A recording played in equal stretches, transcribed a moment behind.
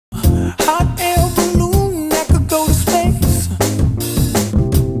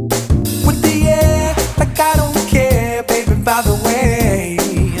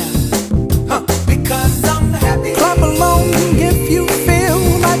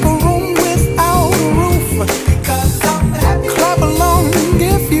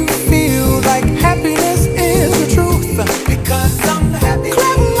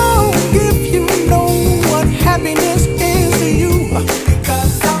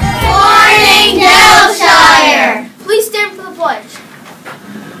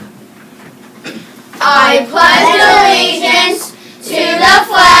I pledge allegiance to the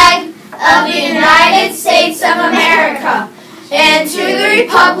flag of the United States of America and to the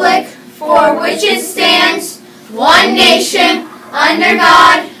republic for which it stands, one nation, under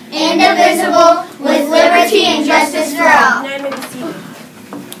God, indivisible, with liberty and justice for all.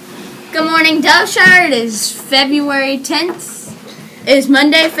 Good morning, Delshire. It is February 10th. It is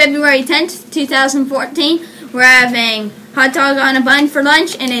Monday, February 10th, 2014. We're having hot dog on a bun for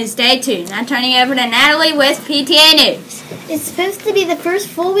lunch, and it is day 2. Now turning over to Natalie with PTA News. It's supposed to be the first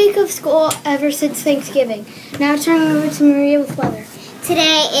full week of school ever since Thanksgiving. Now turning over to Maria with weather.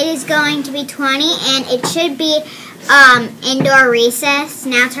 Today it is going to be 20, and it should be indoor recess.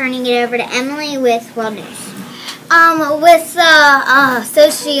 Now turning it over to Emily with World News. With the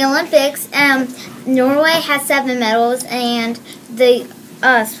Sochi Olympics, Norway has 7 medals, and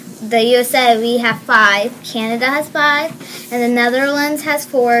the USA, we have 5. Canada has 5, and the Netherlands has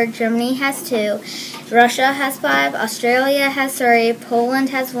 4. Germany has 2. Russia has 5. Australia has 3. Poland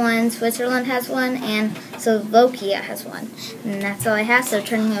has 1. Switzerland has 1, and Slovakia has 1. And that's all I have. So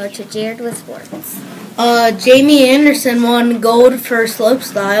turning over to Jared with sports. Jamie Anderson won gold for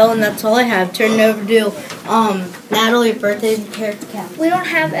slopestyle, and that's all I have. Turning over to Natalie, birthdays and character counts. We don't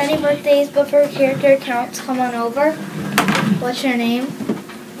have any birthdays, but for character counts, come on over. What's your name?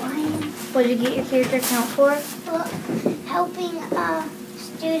 What did you get your character count for? Helping a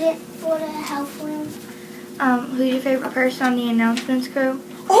student for the health room. Who's your favorite person on the announcements crew?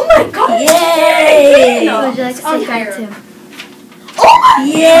 Oh my God! Yay! Who would you like to say hi to? Oh my!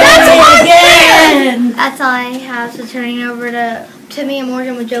 Yay! Again! That's all I have. So turning over to Timmy and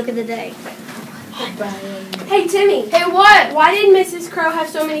Morgan with joke of the day. Hey Timmy. Hey what? Why did Mrs. Crow have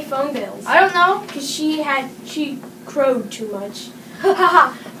so many phone bills? I don't know. Because she crowed too much.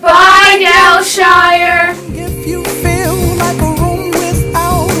 Bye, Delshire. If you feel